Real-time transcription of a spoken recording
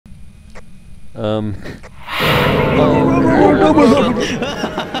Oh.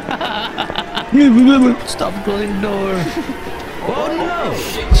 Stop closing the door. Oh no!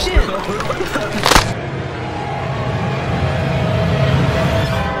 Shit!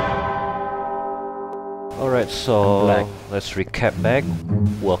 Alright, so let's recap back.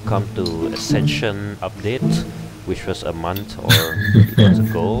 Welcome to Ascension update, which was a month or 2 months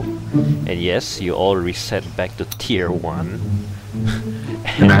ago. And yes, you all reset back to tier 1.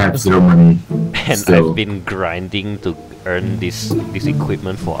 And I have 0 money. And still. I've been grinding to earn this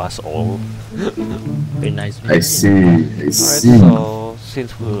equipment for us all. Very nice. I see. Alright, so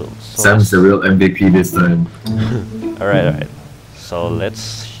since we'll Sam's the real MVP this time. Alright. So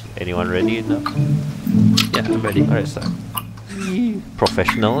let's. Anyone ready now? Yeah, I'm ready. Alright, start.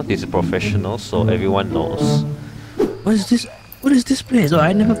 Professional. This is professional, so everyone knows. What is this? What is this place? Oh,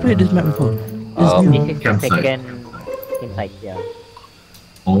 I never played this map before. This is the CumSize. second CumSize, yeah.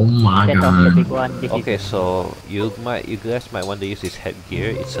 Oh my Instead of the god. big one, this Okay, so you guys might want to use this headgear.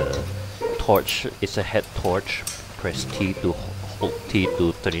 It's a torch. It's a head torch. Press T to hold T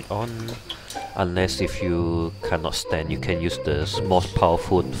to turn it on. Unless if you cannot stand, you can use the most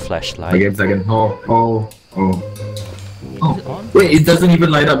powerful flashlight. Second. Oh. Wait, it doesn't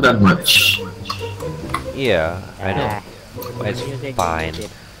even light up that much. Yeah, I know. It's music, fine.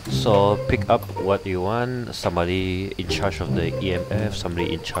 music. So pick up what you want. Somebody in charge of the EMF.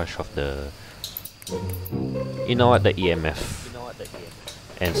 Somebody in charge of the. You know what, the EMF.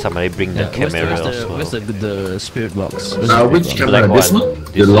 And somebody bring the camera as well. Where's the spirit box? Which camera? Black This one?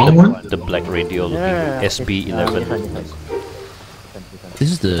 This The is long one? The black radio looking No. SB11.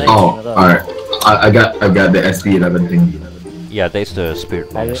 This is the. Oh, alright. I got the SB11 thing. Yeah, that's the spirit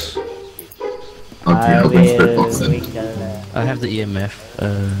box. Okay, I I'll bring spirit will box then. bring the... I have the EMF.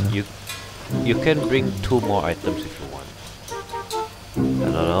 You can bring 2 more items if you want. I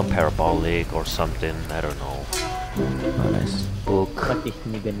don't know, parabolic or something. I don't know. Oh, nice. Book. What is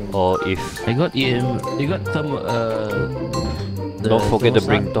Nigan? Or if I got You got some. don't forget to thermostat?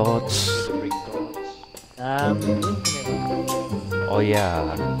 bring dots. Oh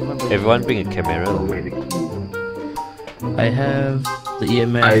yeah, everyone bring a camera. I have the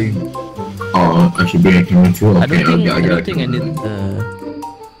EMF. I should bring a camera too. I Okay, don't okay, think I need.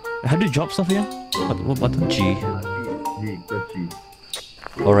 How do you drop stuff here? What button? G.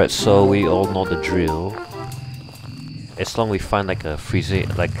 Alright, so we all know the drill. As long we find like a freezing,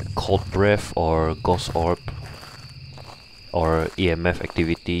 like cold breath or ghost orb or EMF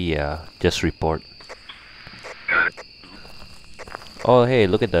activity, yeah, just report. Oh hey,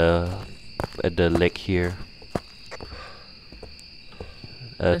 look at the lake here.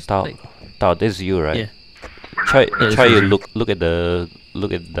 Tao, this is you, right? Yeah. Try it's you me. look at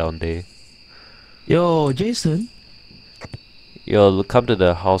down there. Yo, Jason. Yo, come to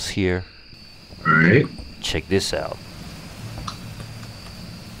the house here. Alright. Check this out.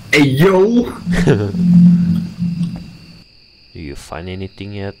 Hey yo! Do you find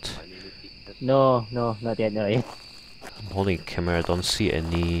anything yet? No, not yet, no yet. I'm holding a camera. I don't see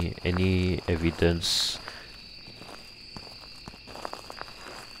any evidence.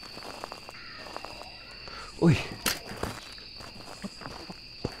 Oi!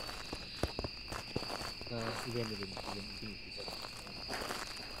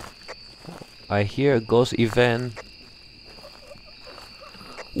 I hear a ghost event.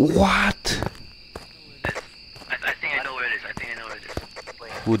 What? I think I know where it is.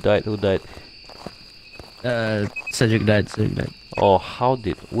 Who died? Cedric died. Oh,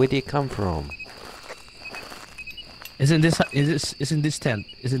 where did it come from? Isn't this tent?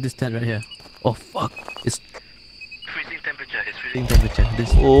 Isn't this tent right here? Oh fuck! It's freezing temperature.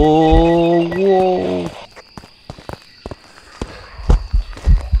 This. Oh, whoa!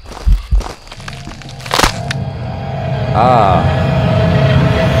 Ah.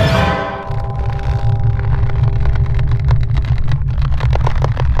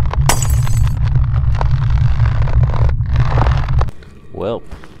 Well,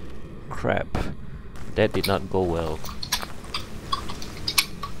 crap. That did not go well.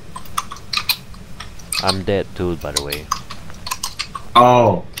 I'm dead too, by the way.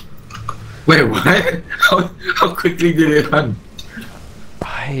 Oh. Wait, what? How quickly did it run?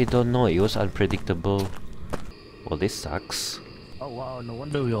 I don't know, it was unpredictable. Well, this sucks. Oh wow! No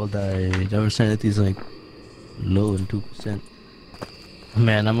wonder we all died. Our sanity is like low and 2%.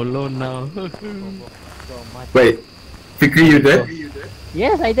 Man, I'm alone now. Wait, Fikri, you dead?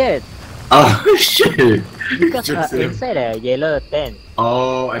 Yes, I did. Oh shit! Because inside a yellow tent.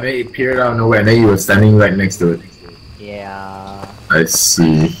 Oh, and then it appeared out of nowhere, and then you were standing right next to it. Yeah. I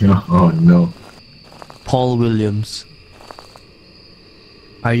see. Oh no. Paul Williams.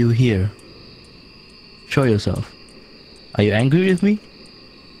 Are you here? Show yourself. Are you angry with me?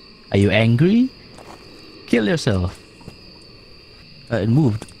 Are you angry? Kill yourself. It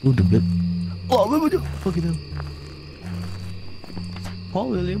moved. Moved a bit. Oh, fuck it up. Paul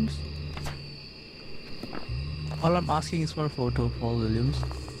Williams. All I'm asking is for a photo of Paul Williams.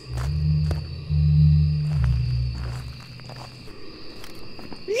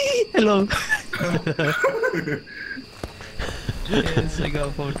 Hello. Yes, I got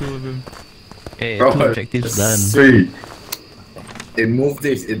a photo of him. Hey, Bro, two objectives done. sweet. It moved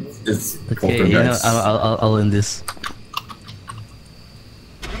this. It's Okay, you know, nice. I'll end this.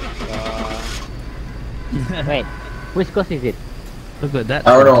 Wait, which ghost is it? Look at that.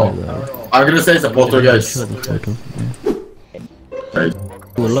 I don't know. I'm gonna say it's a poltergeist. Show the photo. Yeah. Right.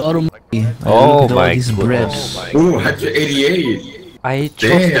 A lot of money. Oh Look at all my these goodness. bread. Ooh, 188. I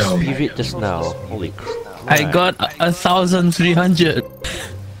chose the Damn. spirit just now. Holy crap. I got 1,300.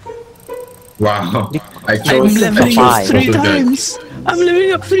 Wow. I I'm chose leveling I up chose 3 poltergeist. times. I'm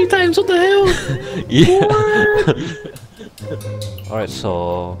leveling up 3 times. What the hell? Yeah. Alright,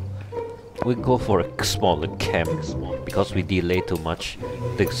 so we go for a smaller camp because we delay too much.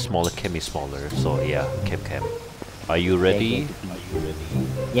 The smaller camp is smaller, so yeah, camp. Are you ready?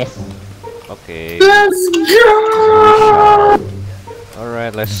 Yes. Okay. Let's go!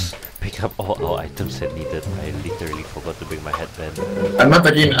 Alright, let's pick up all our items that needed. I literally forgot to bring my headband. I'm not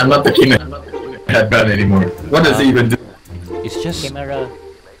taking headband anymore. What does it even do? It's just. Camera.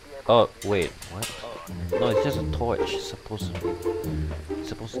 Oh wait, what? No, it's just a torch. Supposed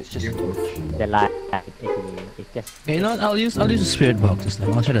it's just a torch. The light. Actually, it's just. Okay, you know what? I'll use the spirit box this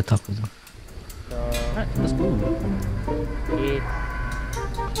time. I'll try to talk with them. So Alright, let's go. it's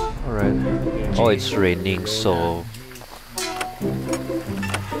Alright. Oh, it's raining, so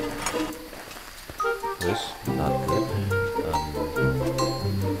this not good.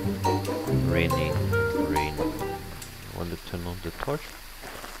 Raining, rain. Want to turn on the torch?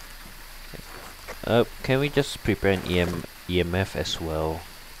 Can we just prepare an EMF as well?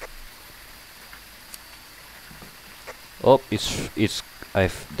 Oh,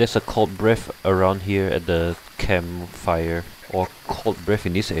 there's a cold breath around here at the campfire, or cold breath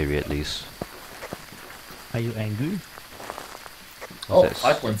in this area at least. Are you angry? Oh, What's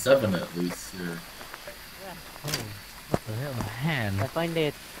that? 5.7 at least. Yeah. What the hell? A hand. I find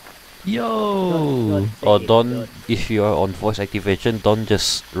it. Yo! Or don't, if you are on voice activation, don't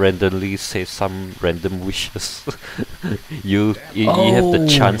just randomly say some random wishes. you have the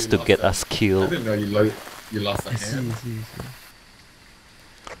chance to get us I killed. didn't know you lost a I see, hand. I see.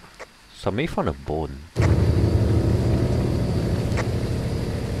 Somebody found a bone.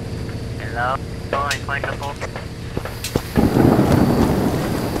 Hello. I find the phone.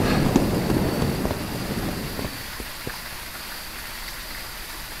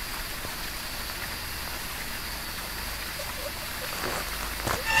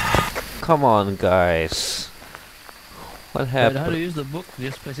 Come on, guys. What Wait, how to happened? use the book?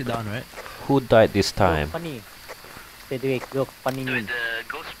 Just press it down, right? Who died this time? Funny. Cedric, look, funny With me. the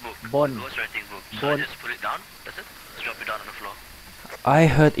ghost book, Bone. ghost writing book. So Bone. I just put it down, that's it? Just drop it down on the floor. I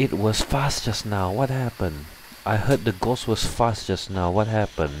heard it was fast just now. What happened? I heard the ghost was fast just now. What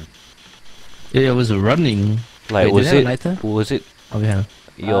happened? Yeah, it was running. Like, Wait, was did I have a it? lighter? Was it? Oh, yeah.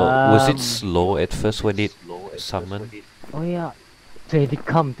 Was it slow at first when it summoned? Oh yeah. Cedric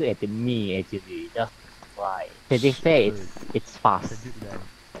come to at me actually. That's why. Cedric say it's fast.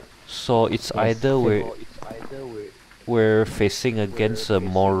 So it's Yes. either we're facing against a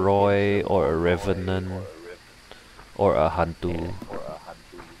Moroi or a Revenant or a Hantu.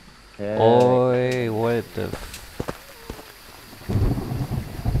 Oi, what the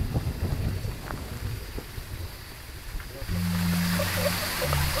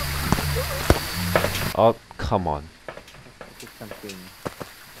Oh, come on. It's something.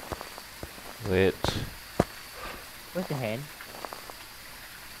 Wait. Where's the hand?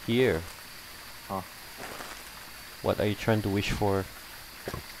 Here. Oh. What are you trying to wish for?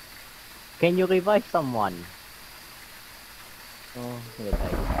 Can you revive someone? Oh, wait,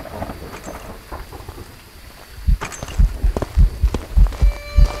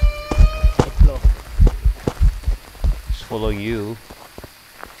 it's low. It's following you.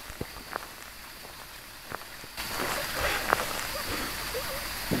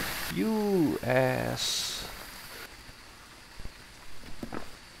 You ass.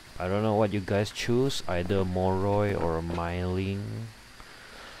 I don't know what you guys choose, either Moroi or Myling.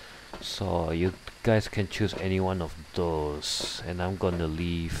 So you guys can choose any one of those, and I'm gonna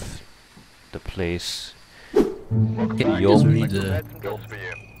leave the place. Okay, Yo. just read the...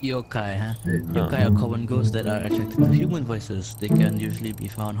 Yokai, huh? Yokai are common ghosts that are attracted to human voices. They can usually be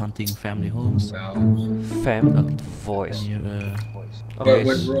found hunting family homes. Voice. Near, Okay,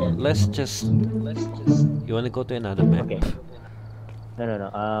 went wrong? let's just. You wanna go to another map? Okay.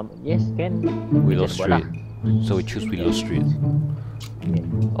 No. Yes, can. Willow Bisa buat lah. Street. So we choose Willow Street.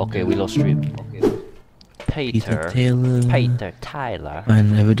 Yeah. Okay, Willow Street. Peter Peter. Taylor. Tyler.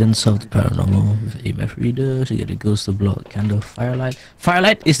 Find evidence of the paranormal with EMF readers. You get a ghost to blow out candle. Firelight.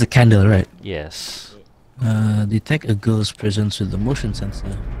 Firelight is the candle, right? Yes. Detect a ghost presence with the motion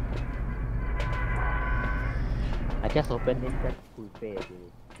sensor. I just opened it just full pay.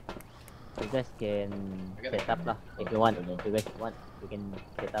 You guys can set up lah if you want. If you guys want, you can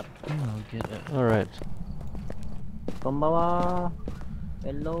set up. I'll get it. Alright. Konbawa.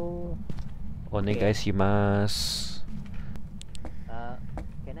 Hello. Onegaishimasu.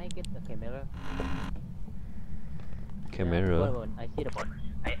 Can I get the camera? Camera. One. I see the board.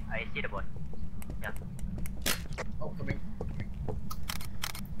 I see the board. Yeah. Oh, coming.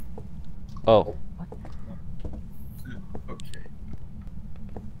 Oh. Okay.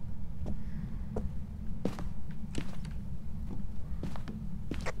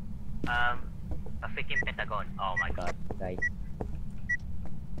 A freaking pentagon. Oh my god, guys.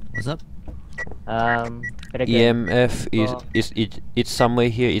 What's up? Pentagon. EMF it's somewhere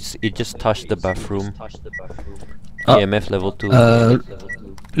here. It just touched the bathroom. Oh. EMF level 2.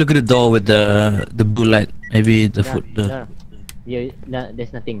 Look at the door with the blue light. Maybe the foot. No. Yeah, no,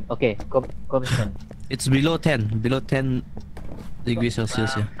 there's nothing. Okay, come. It's below 10. Below 10 degrees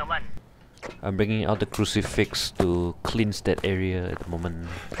Celsius. Yeah. Someone. I'm bringing out the crucifix to cleanse that area at the moment.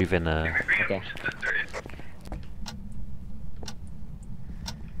 Prevent a. Okay.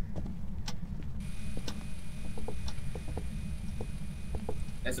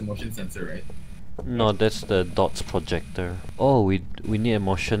 That's a motion sensor, right? No, that's the dots projector. Oh, we need a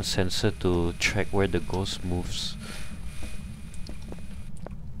motion sensor to track where the ghost moves.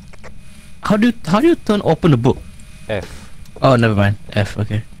 How do you open the book? F. Oh, never mind. F.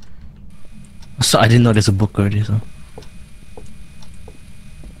 Okay. So I didn't know there's a book already. So.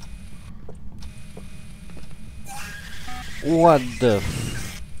 What the?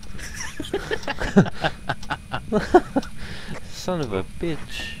 Son of a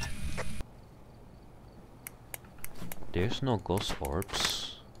bitch. There's no ghost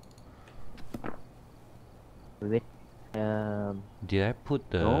orbs. Wait. Did I put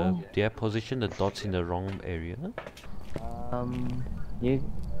the? No. Did I position the dots in the wrong area? You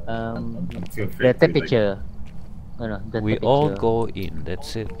Feel free the to, like, temperature. No, the We temperature. all go in.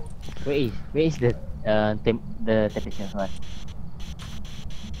 That's it. Where is the temperature one?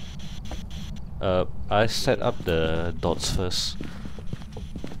 I set up the dots first.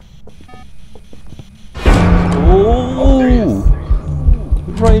 Oh!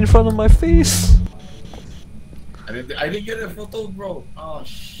 Right in front of my face. I didn't get a photo, bro. Oh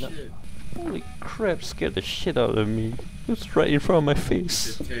shit. Holy crap! Scared the shit out of me. It's right in front of my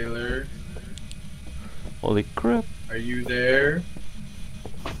face. Taylor, Holy crap! are you there?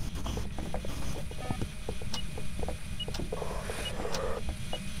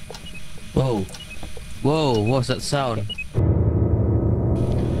 Whoa. Whoa, what's that sound?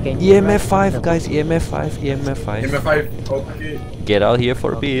 Can you EMF write 5, the- guys. EMF 5. EMF 5. MF5. Okay. Get out here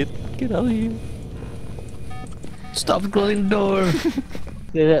for a bit. Get out here. Stop closing the door.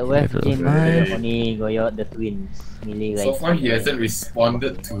 Where's Okay. Jin? Only Goyot the twins. Millie So guys. far, he hasn't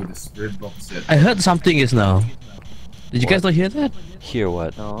responded to the spirit box yet. I heard something just now. Did you guys not hear that? Hear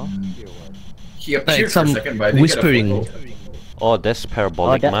what? No. He appeared for some a second, but I didn't whispering. get a photo. Oh, that's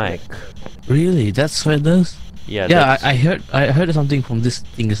parabolic that- mic. Really? That's what it does? Yeah. Yeah, that's- I heard something from this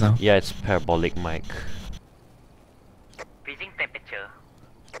thing just now. Yeah, it's parabolic mic. Freezing temperature.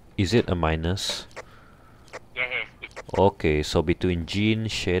 Is it a minus? Yes, it's Okay, so between Jean,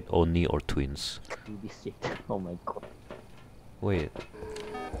 Shade, Oni, or twins. Do this shit. Oh my god. Wait.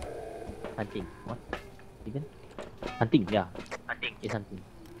 Hunting. What? Even? Hunting, yeah. hunting. It's hunting.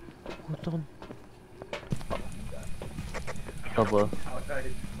 Hold on. Cover.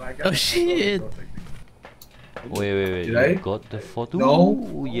 Oh shit! Wait. Did You I? got the photo? No.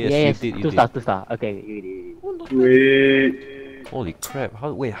 Ooh, yes, yes, you did. two star. Okay, you did. Wait. Holy crap!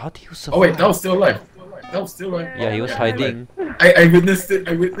 How do you survive? Oh wait, that was still alive. That was still alive. Yeah, he was hiding. I witnessed it.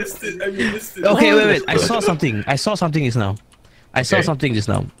 I witnessed it. Okay, wait. I saw something. I saw something just now.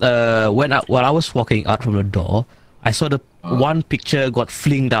 While I was walking out from the door, I saw the one picture got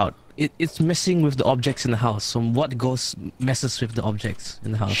flinged out. It's messing with the objects in the house. So what goes messes with the objects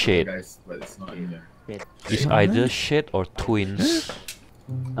in the house? Shade. Guys, but it's not in there. Shit. It's either Shade or twins.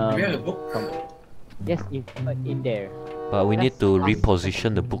 Do we have a book? Yes, in there. But we need to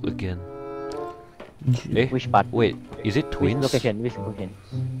reposition the book again. Eh? Which part? Wait, is it Which twins? location? Which location?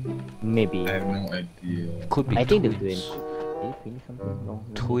 Maybe. I have no idea. Could be I think the twins. twins. Is it twins something? No.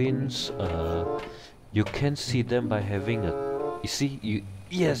 Twins, you can see them by having a. You see,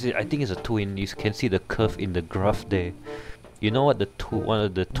 yes, I think it's a twin. You can see the curve in the graph there. You know what one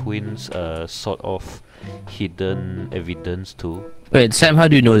of the twins sort of hidden evidence to? Wait, Sam, how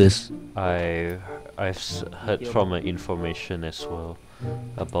do you know this? I've heard from information as well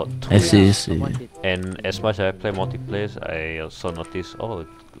about I twins. see, I see. Someone did. And as much as I play multiplayer, I also noticed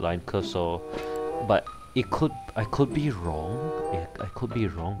line curve. So, but I could be wrong. I could be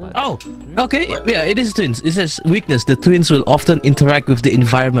wrong, but Oh, okay. Yeah, it is twins. It says weakness. The twins will often interact with the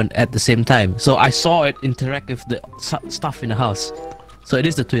environment at the same time. So I saw it interact with the stuff in the house. So it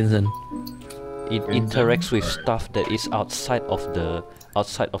is the twins then. it interacts with stuff that is outside of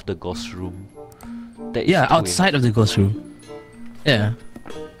the ghost room. That is Yeah, twin. outside of the ghost room. Yeah.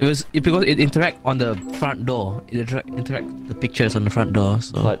 Because it interact on the front door. It interact the pictures on the front door.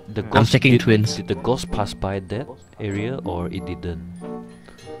 So But the I'm ghost checking twins. Did the ghost pass by that area or it didn't?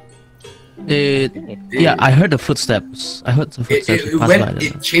 Yeah, I heard the footsteps. I heard the footsteps pass by.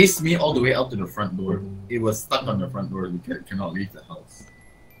 It chased me all the way up to the front door. It was stuck on the front door. We cannot leave the house.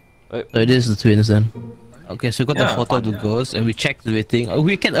 So it is the twins then. Okay, so we got the Yeah, photo of the yeah. ghost and we checked everything.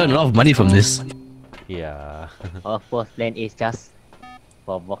 We can earn a lot of money from this. Yeah. Our first plan is just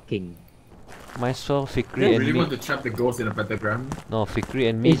for walking. Might as well You Fikri and really me. want to trap the ghost in a pentagram? No, Fikri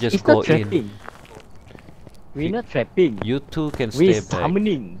and me just It's go not trapping. in. We're not trapping. You two can We're stay back.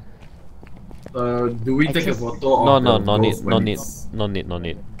 summoning. Do we take a photo No, of no, the no need, ghost no when need, it's- no need, no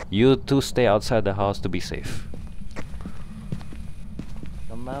need. You two stay outside the house to be safe.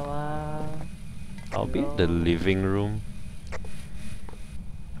 Kambawa. I'll be in the living room.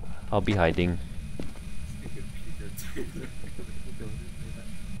 I'll be hiding.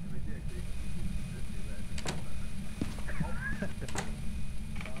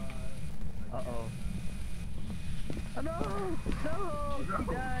 Uh-oh.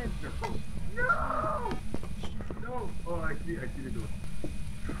 No! Oh, I see the ghost.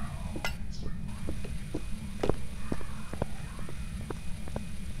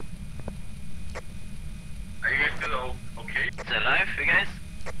 Are you guys still okay? It's alive, you guys?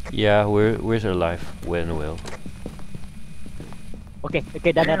 Yeah, we're alive. When well. Okay,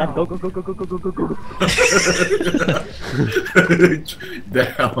 done. Go.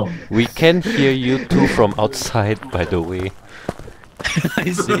 Damn. We can hear you two from outside, by the way.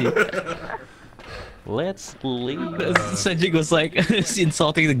 I see. Let's leave. Sanjik was like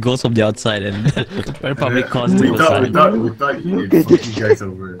insulting the ghost from the outside and probably caused we the thought outside. we thought he did fuck you guys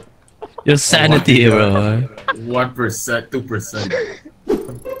over. Your sanity, bro. 1%, 2%.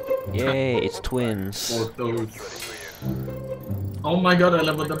 Yay, it's twins. Photos. Oh my god, I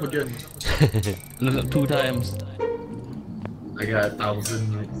leveled up again. 2 times. I got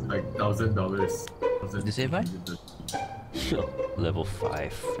 $1,000. Did you say five? Level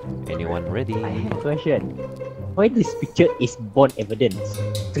 5. Anyone ready? I have a question. Why this picture is bone evidence?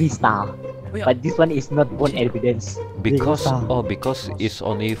 3 star. yeah. But this one is not bone evidence. Because 3 star. because it's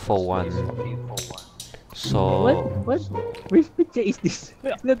only for one. So What? Which picture is this?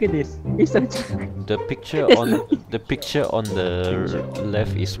 Look at this. It's such the picture on the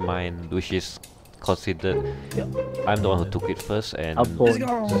left is mine, which is considered. I'm the one who took it first, and a bone.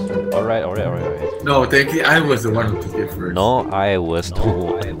 alright. No, technically I was the one who took it first. No, I was the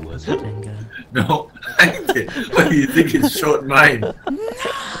one. No, I did. What do you think it showed mine? I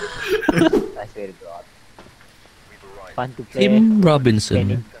swear to God. Fun to play. Tim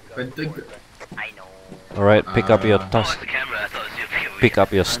Robinson. I know. Alright, pick up your Oh, task. it's the camera. I thought it was your POV. Pick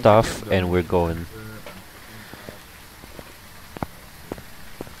up your stuff, and we're going.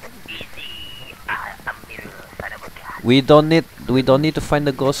 We don't need to find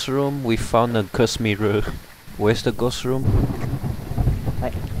the ghost room. We found a curse mirror. Where's the ghost room?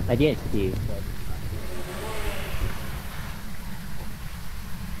 I didn't see.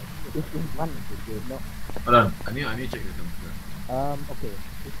 This is one of the game, no? Hold on, I need to check the temperature. Okay.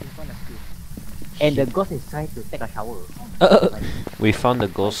 This is one of two. And the ghost is trying to take a shower. We found the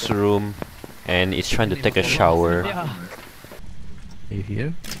ghost room, and it's trying to take a shower. Are you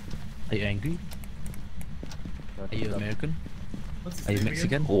here? Are you angry? Are you American? What's his Are you name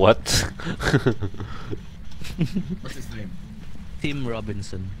Mexican? What? Again? What's his name? Tim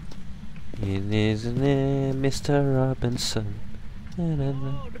Robinson. It is Mr. Robinson. Na, na,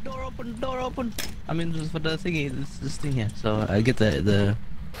 na. Oh, the door open. I mean, just for the thingy, this thing here. So I get the. There's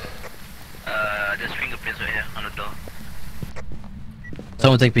fingerprints right here on the door.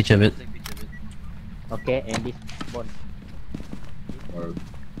 Someone take picture of it. Okay, and this bone. Or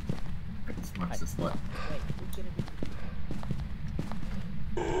X marks the spot.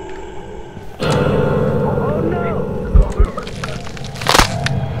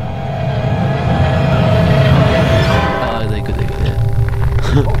 Oh, they good, yeah.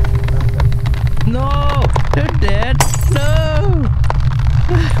 No! They're dead! No!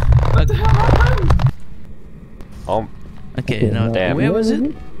 Okay, now Damn. where was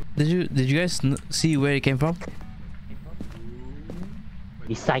it? Did you guys see where it came from?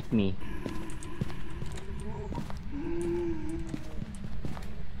 Beside me.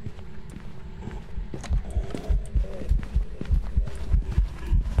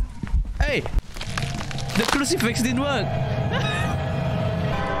 Hey! The crucifix didn't work!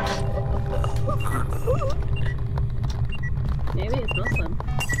 Maybe it's this one.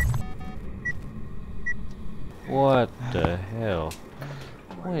 What the hell?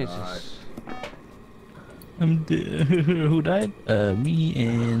 What is this? I'm dead. Who died? Me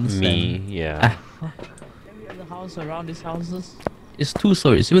and Sam. Me, yeah. Every other house around these houses is 2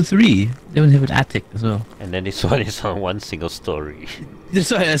 stories, even 3. They even have an attic as well. And then this one is on one single story.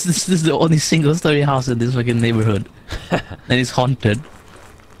 That's why this is the only single story house in this fucking neighborhood. And it's haunted.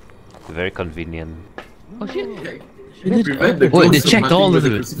 Very convenient. Oh shit! Prevent the Wait, they ghost from checked all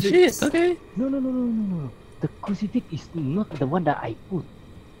hunting of with it. the Shit, crucifix. okay. No. The crucifix is not the one that I put.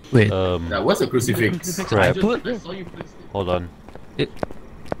 Wait, That was a crucifix. I put? I saw you place it. Hold on. It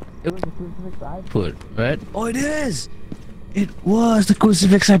was the crucifix I put, right? Oh, it is! It was the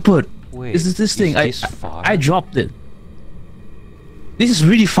crucifix I put. Wait, This is this thing. this far? I dropped it. This is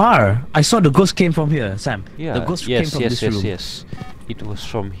really far. I saw the ghost came from here, Sam. Yeah, The ghost came yes, from yes, this yes, room. yes. It was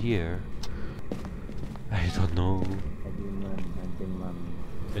from here. I don't know.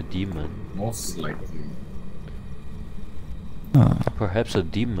 A demon. Most likely. Perhaps a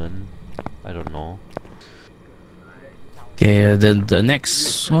demon. I don't know. Okay, then the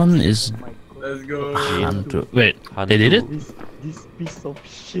next one is Let's go. Hantu. Wait, Hantu. they did it? This piece of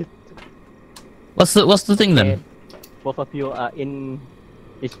shit. What's the thing then? Both of you are in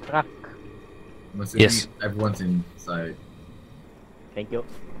this truck. Must Yes. Everyone's inside. Thank you.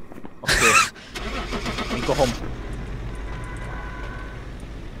 Okay. We go home.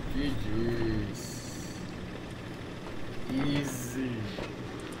 GG's. Easy.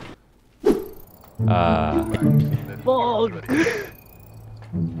 Fuck!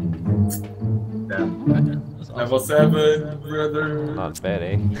 Damn. Level 7, brother. Not bad,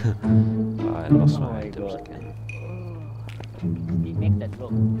 eh? I lost Oh my my items God. again. We make that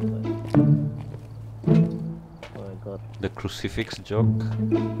joke. Oh my god. The crucifix joke?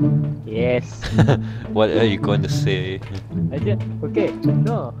 Yes. What are you going to say? I just okay.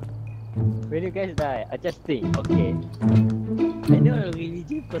 No. When you guys die, I just think, okay. I know a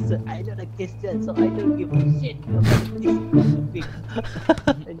religious person, I know a Christian, so I don't give a shit about this crucifix.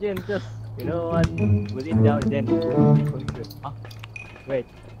 And then just, you know what, put it down and then huh? Wait.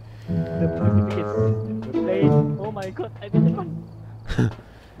 The crucifix is replaced. Oh my god, I didn't know.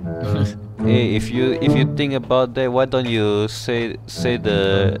 Hey, if you think about that, why don't you say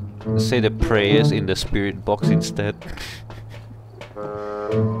the prayers in the spirit box instead?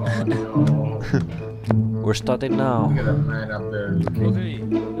 We're starting now. Look at that man up there.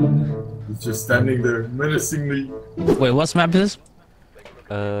 He's just standing there menacingly. Wait, what's map is this?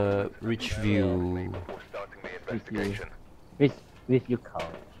 Ridgeview. With you call.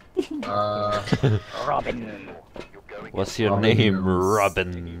 Robin. What's your Robin name, knows.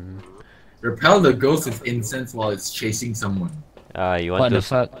 Robin? Repel the ghost with incense while it's chasing someone. You What want the to?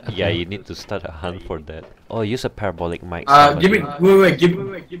 fuck? Yeah, you need to start a hunt for that. Oh, use a parabolic mic. Give me somebody.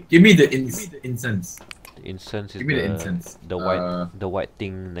 give me the incense. The incense is Give me the incense. the white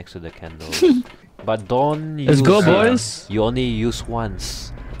thing next to the candle. But don't use. Let's go, it. boys. You only use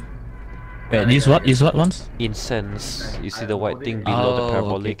once. Wait, use what? Use what once? Incense. You see the white thing below the Oh,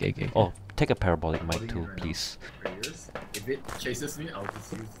 parabolic. okay. Oh, take a parabolic mic too, please. Prayers. If it chases me, I'll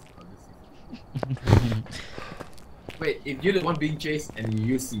just use. Wait, if you're the one being chased and you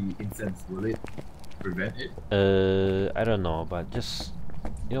use the incense, will it prevent it? I don't know, but just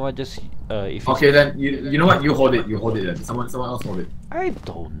you know what? Just if you Okay, then you know what? You hold it. You hold it. Then someone else hold it. I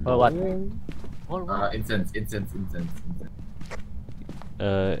don't know. Oh what? Incense.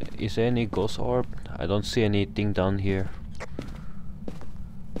 Is there any ghost orb? I don't see anything down here.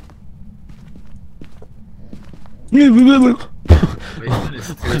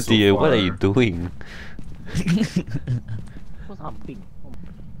 Dear, what are you doing? What's happening? I'm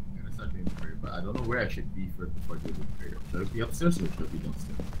gonna start doing prayer, but I don't know where I should be for before doing prayer. Should it be upstairs or should it be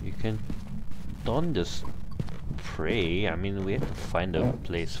downstairs? You can don't just pray. I mean, we have to find a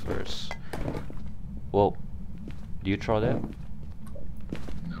place first. Whoa, do you throw that?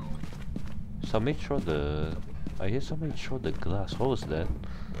 Somebody throw the... I hear somebody throw the glass. What was that?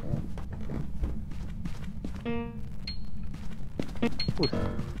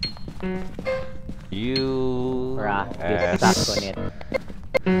 You... Bruh, you ass. suck on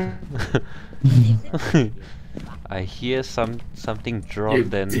it. I hear something drop You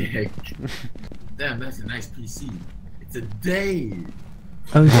then... dick. Damn, that's a nice PC. It's a day.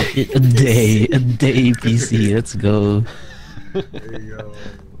 Oh shit, a day PC, let's go. There you go.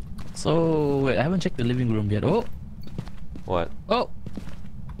 So, wait, I haven't checked the living room yet. Oh! What? Oh!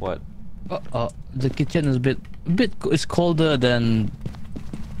 What? Oh, the kitchen is it's colder than...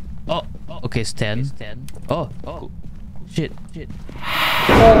 Oh, okay, it's 10. Oh, shit.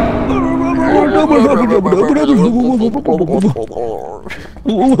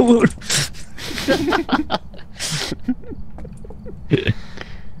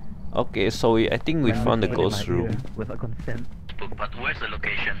 Okay, so I think we found the ghost room. Without consent. But where's the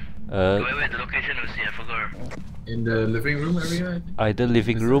location? Uh, Wait, the location was here, I forgot. In the living room area, I think. either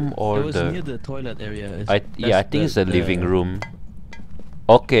living room or it was the... near the toilet area. I think it's the living room.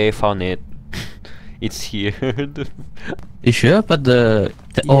 Okay, found it. It's here. You sure? But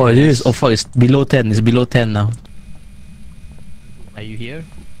oh, it is. Oh fuck, it's below 10. It's below 10 now. Are you here?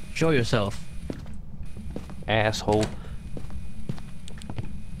 Show yourself. Asshole.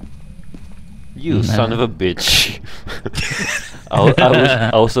 You son of a bitch.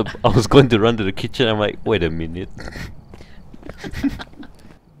 I was going to run to the kitchen. I'm like, wait a minute.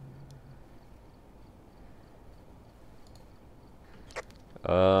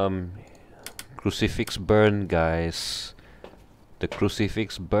 Crucifix burn, guys. The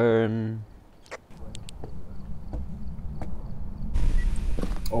crucifix burn.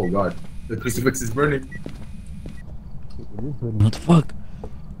 Oh god, the crucifix is burning. What the fuck?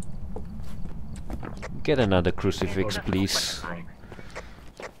 Get another crucifix, please.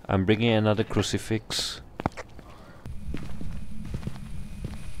 I'm bringing another crucifix.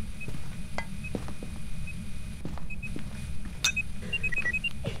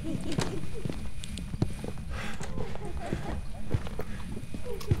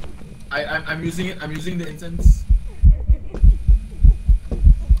 I'm using it. I'm using the incense.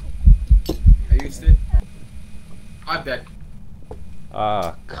 I used it. I'm dead.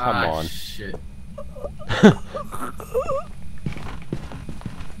 Ah, come on. Shit.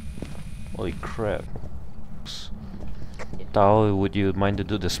 Holy crap. Tao, would you mind to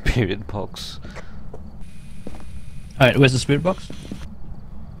do the spirit box? Alright, where's the spirit box?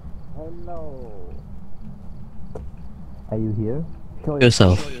 Hello. Are you here? Show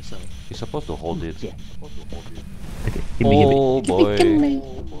yourself. You're supposed to hold it. Yeah. Okay, Oh boy.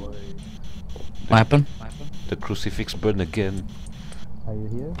 What happened? The crucifix burn again. Are you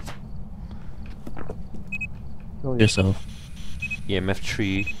here? Show yourself. EMF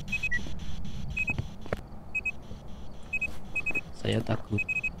 3. Saya takut.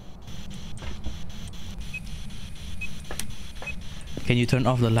 Can you turn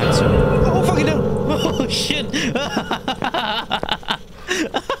off the lights? Oh fucking hell! Oh shit!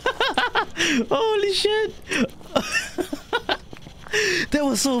 Holy shit! That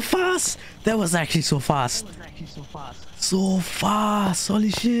was so fast! That was actually so fast! So fast!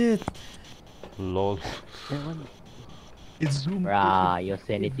 Holy shit! Lol. It's zoomed. Bruh, your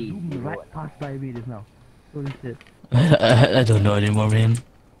sanity is zoomed zero. right past my just now. Holy shit! I don't know anymore, man.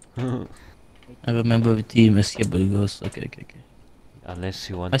 I remember the team escape, but it goes okay. Unless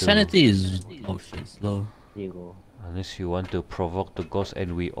you want My to... sanity is oh shit, it's low. Zero. Unless you want to provoke the ghost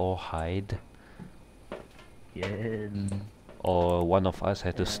and we all hide. Yeah. Or one of us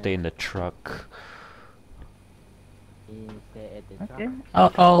had to stay in the truck. Okay.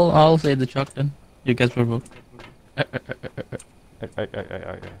 I'll say the truck then. You guys provoke.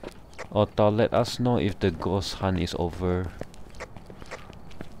 Otto, let us know if the ghost hunt is over.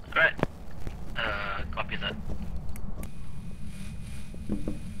 Right. Copy that.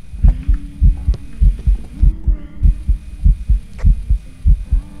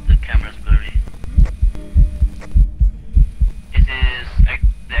 The camera's blurry.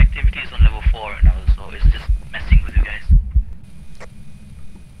 The activity is on level 4 now, so it's just messing with you guys.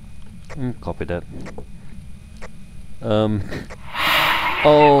 Copy that.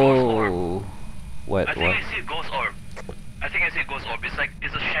 Oh. What? I think I see a ghost orb. It's like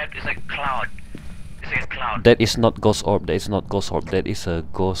cloud. It's like a cloud. That is not ghost orb. That is not ghost orb. That is a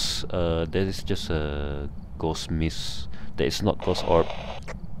ghost. That is just a ghost mist. That is not ghost orb.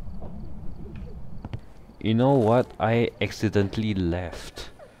 You know what? I accidentally left.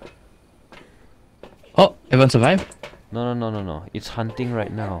 Oh, everyone survived? No. It's hunting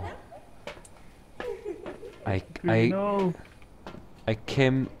right now. No. I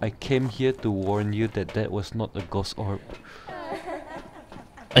came here to warn you that that was not a ghost orb.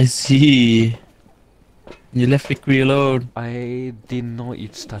 I see. You left Fikri alone. I didn't know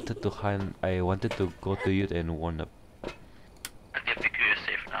it started to hunt. I wanted to go to you and warn up. I think you're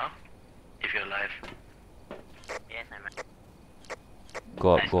safe now. If you're alive. Yes, I'm.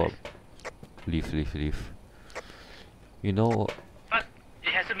 Go up, Nice, go nice. up. Leave. You know, But it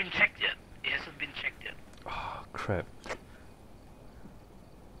hasn't been checked yet. oh, crap.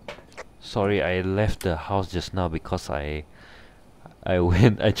 Sorry, I left the house just now because I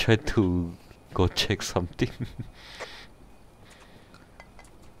tried to go check something.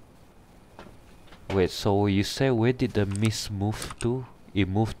 Wait, so you say where did the mist move to? It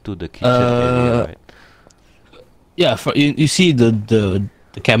moved to the kitchen area, right? Yeah, you see the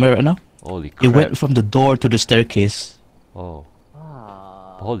camera right now? Holy It crap. went from the door to the staircase. Oh,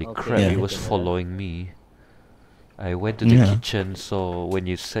 Ah, holy okay, crap, Yeah. it was following me. I went to the Yeah. kitchen, so when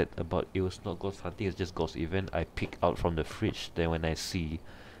you said about it was not ghost hunting, it's just ghost event, I picked out from the fridge. Then when I see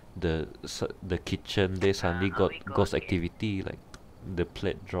the kitchen, they suddenly got ghost activity, like the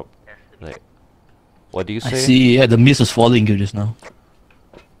plate dropped. Like, what do you I say? see. Yeah, the mist was following you just now.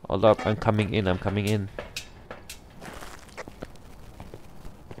 Hold up, I'm coming in.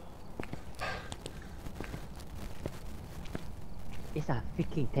 It's a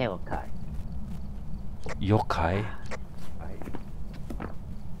freaking tarot card. Yokai?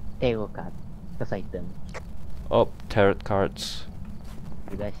 Tarot card. First item. Oh, tarot cards.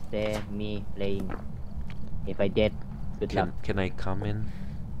 You guys stare, me playing. If I dead, good luck. Can I come in?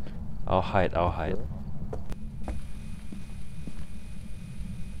 I'll hide.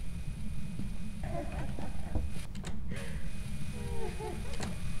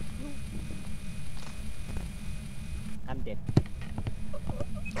 I'm dead.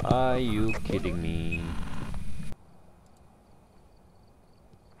 Are you kidding me?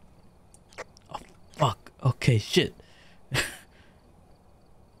 Fuck. Okay, shit.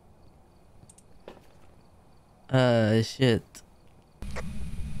 Shit.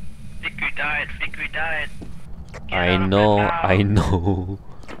 Fikri died. Get I out of know, that house. I know.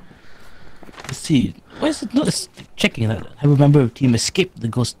 Let's see. Why is it not checking that? I remember team escaped the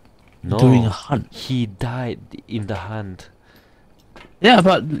ghost during a No, hunt. he died in the hunt. Yeah,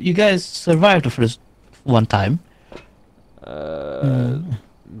 but you guys survived the first one time.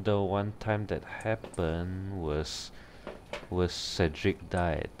 The one time that happened was Cedric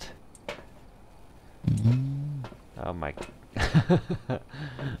died. Oh my.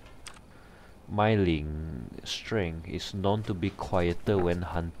 Myling strength is known to be quieter when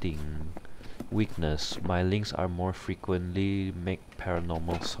hunting. Weakness: Mylings are more frequently make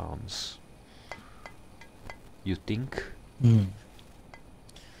paranormal sounds. You think?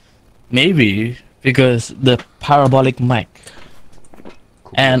 Maybe because the parabolic mic,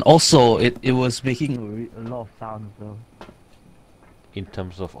 Cool. and also it was making a lot of sounds. So. In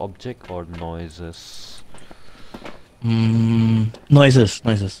terms of object or noises? Noises.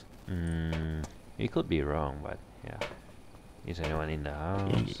 You could be wrong, but yeah. Is anyone in the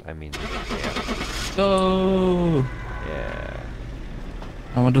house? I mean, yeah. Go! Yeah.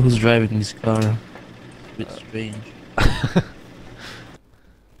 I wonder who's driving this car. A bit strange.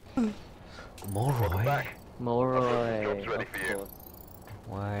 Moroy? Moroy, of course.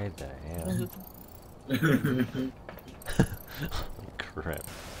 Why the hell? Crap.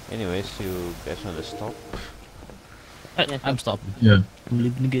 Anyways, you guys want to stop? I'm stopping. Yeah. I'm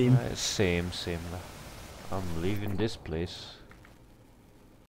leaving the game. Same lah. I'm leaving this place.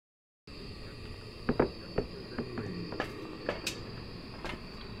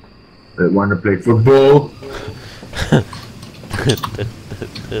 I wanna play football.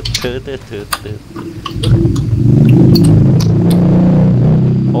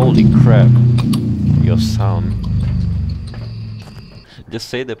 Holy crap. Your sound. Just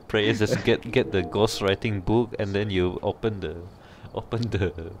say the prayers, just get the ghostwriting book, and then you open the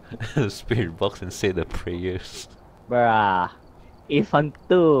spirit box and say the prayers. Bruh. If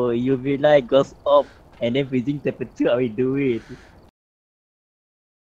hantu, you be like ghost orb and then freezing temperature, I will do it.